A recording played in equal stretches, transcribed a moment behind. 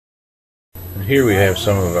Here we have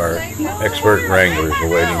some of our expert wranglers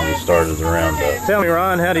awaiting the start of the roundup. Tell me,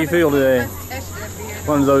 Ron, how do you feel today?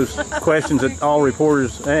 One of those questions that all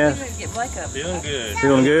reporters ask. Feeling good.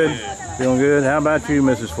 Feeling good? Feeling good. How about you,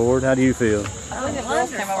 Mrs. Ford? How do you feel? All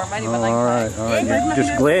right, all right. You're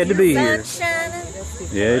just glad to be here. Sun shining.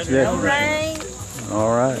 Yeah, it's definitely. Rain.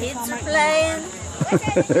 All right. Kids are playing.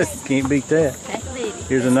 Can't beat that. Can't believe it.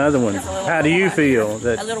 Here's another one. How do you feel?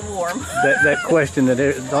 A little warm. That question that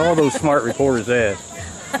all those smart reporters ask.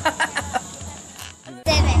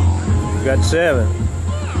 7. You got 7.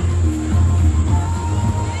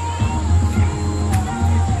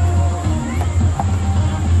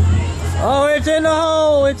 Oh, it's in the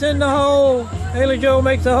hole! It's in the hole! Haley Joe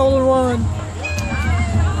makes a hole in one.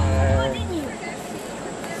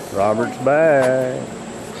 Robert's back.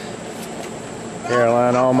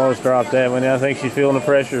 Caroline almost dropped that one. I think she's feeling the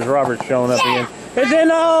pressure as Robert's showing up again. It's in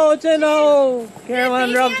the hole! It's in the hole! Caroline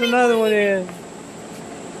drops another one in.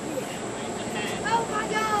 Oh my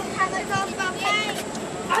God! How much off my paint?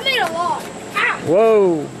 I need a lot. Ow!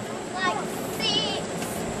 Whoa! Like 6.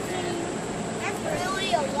 That's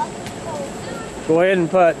really a lot. Go ahead and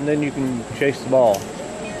putt, and then you can chase the ball.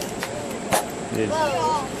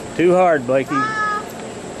 It's too hard, Blakey.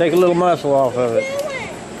 Take a little muscle off of it.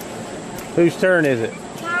 Whose turn is it?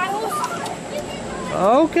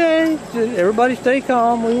 Okay, everybody stay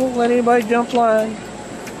calm. We won't let anybody jump line.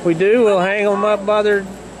 If we do, we'll hang them up by their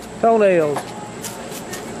toenails.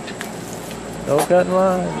 No cutting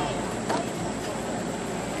line.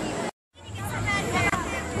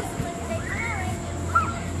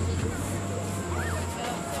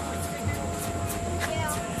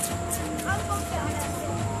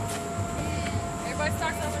 Everybody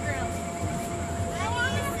starts on the ground.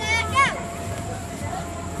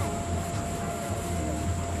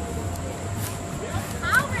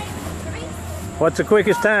 What's the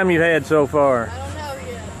quickest time you've had so far? I don't know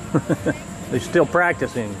yet. They're still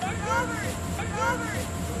practicing. I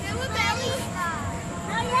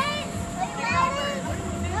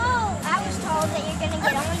was told that you're going to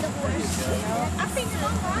get on the horse. I think it's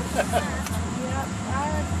on.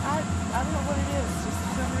 I don't know what it is. Just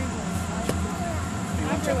for some reason.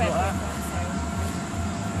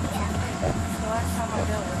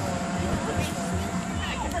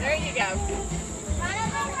 There you go.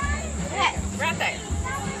 Right there.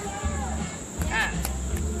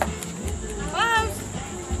 Close.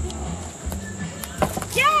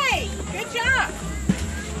 Yay! Good job.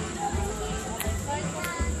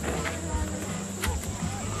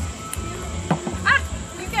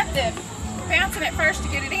 You got the bouncing it first to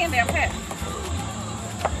get it in down pat.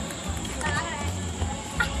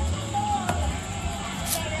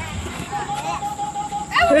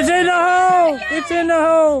 It's in the hole! It's in the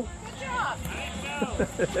hole!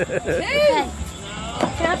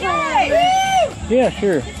 Yeah,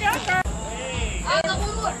 sure. Good job, girl. All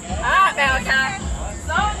right, Malachi.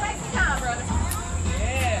 Don't waste your time, brother.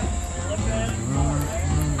 Yeah.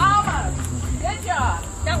 Almost. Good job.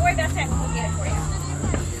 Don't worry about that. We'll get it for you.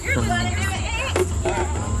 You're the one to do it.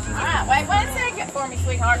 All right, wait 1 second for me,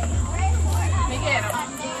 sweetheart. Let me get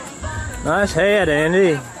him. Nice head,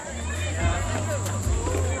 Andy.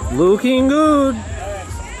 Looking good.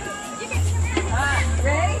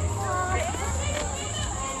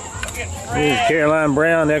 Here's Caroline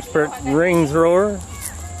Brown, expert ring thrower.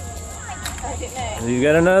 You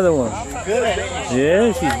got another one.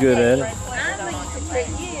 Yeah, she's good at it.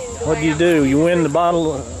 What do? You win the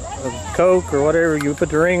bottle of Coke or whatever, you put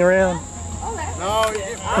the ring around? No,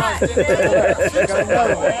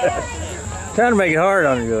 Trying to make it hard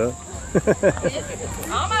on you, though.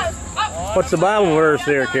 What's the Bible verse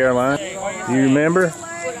there, Caroline? Do you remember? Go,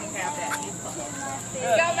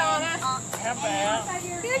 Donna.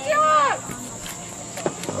 Good job.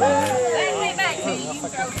 Let me back to you. You can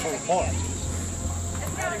throw it.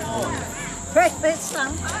 Fresh boots,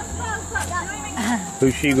 son.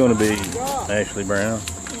 Who's she going to be, Ashley Brown?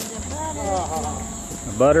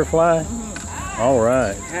 A butterfly? All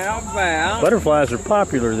right. How about? Butterflies are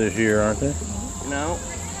popular this year, aren't they? No.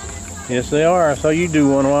 Yes, they are. I saw you do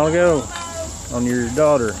one a while ago on your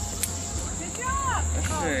daughter. Good job. Let's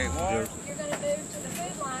see. What? You're going to move to the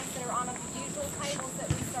food lines that are on the usual tables that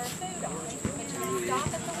we serve food on. But you're going to stop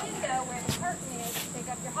at the window where the curtain is to pick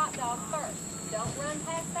up your hot dog first. Don't run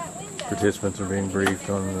past that window. Participants are being briefed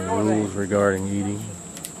on the rules regarding eating.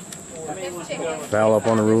 This chicken. Foul up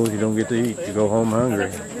on the rules, you don't get to eat. You go home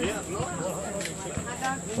hungry.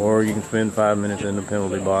 Or you can spend 5 minutes in the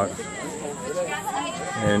penalty box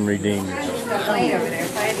and redeem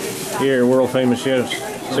yourself. Here, world famous chef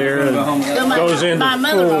Sarah goes into My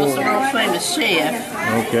mother was full. a world famous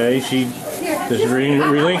chef. Okay, she Just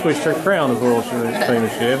relinquished her crown of world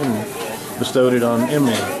famous chef and bestowed it on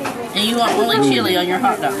Emily. And you want only chili on your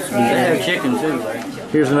hot dogs? They have chicken too, right?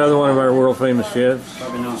 Here's another one of our world famous chefs,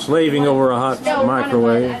 slaving over a hot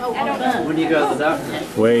microwave. When do you go to the doctor?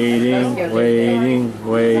 Waiting. You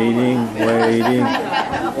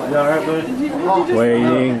all right, buddy?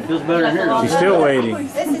 Waiting. Feels better in here. She's still waiting.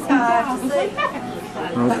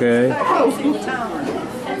 Okay.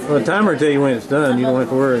 Well, the timer will tell you when it's done. You don't have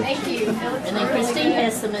to worry. And then Christine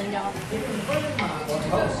has some in y'all.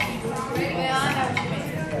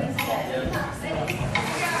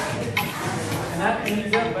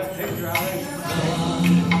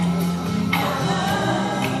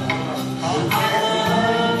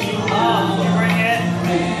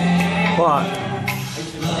 What?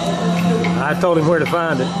 I told him where to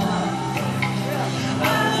find it.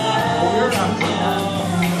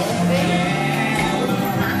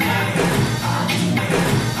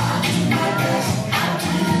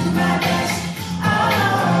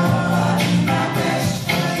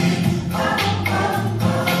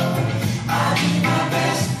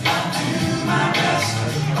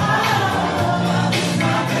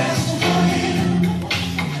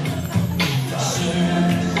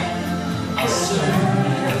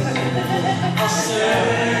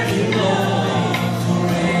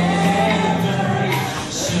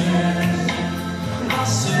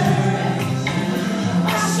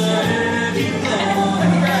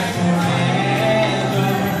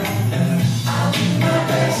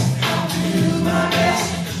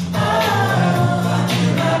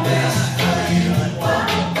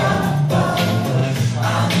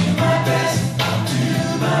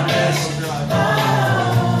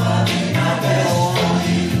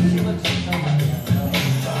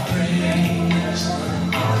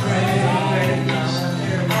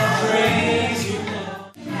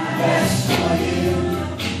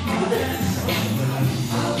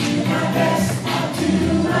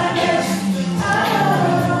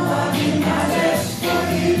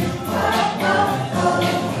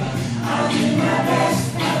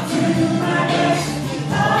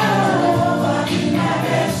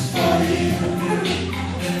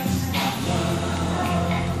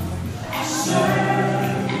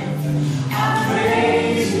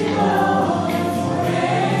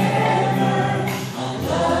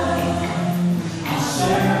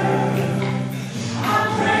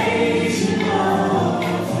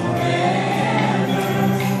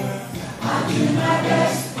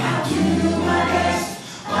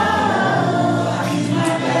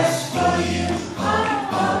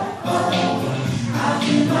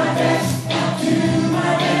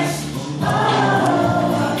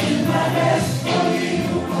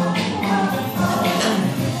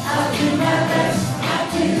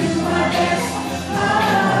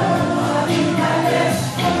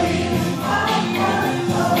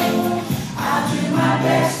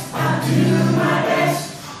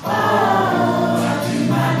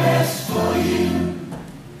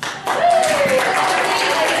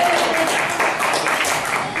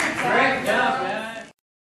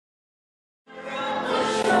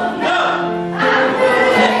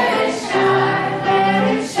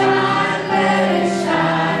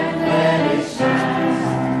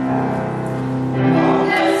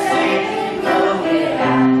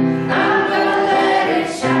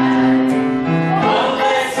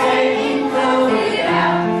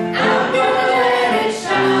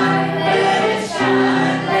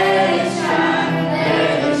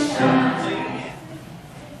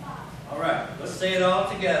 Say it all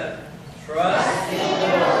together. Trust in the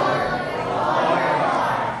Lord with all your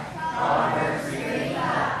heart. Proverbs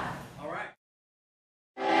 3:5. All right.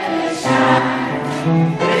 Let it shine.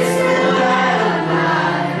 It's the light of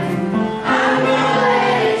life. I'm gonna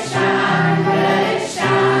let it shine. Let it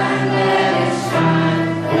shine. Let it shine.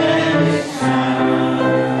 Let it shine.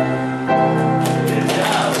 Good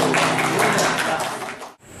job.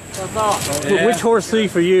 Yeah. Which horse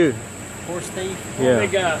thief are you? Horse thief? Yeah.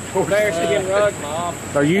 Big guy. Bear chicken rug, Mom.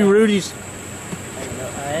 Are you Rudy's?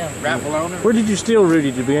 I am. Raffle owner. Where did you steal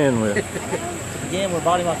Rudy to begin with? Again, we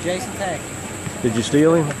bought him off Jason Tack. Did you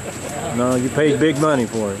steal him? No, you paid big money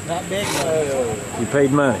for it. Not big money. You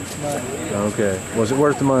paid money. Money. Okay. Was it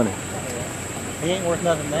worth the money? He ain't worth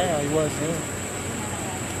nothing now. He was then.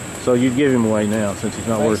 So you'd give him away now since he's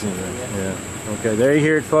not working there. Yeah. Okay. There you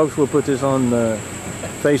hear it, folks. We'll put this on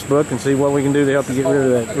Facebook and see what we can do to help you get rid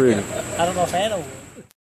of that Rudy. I don't know if Anna will.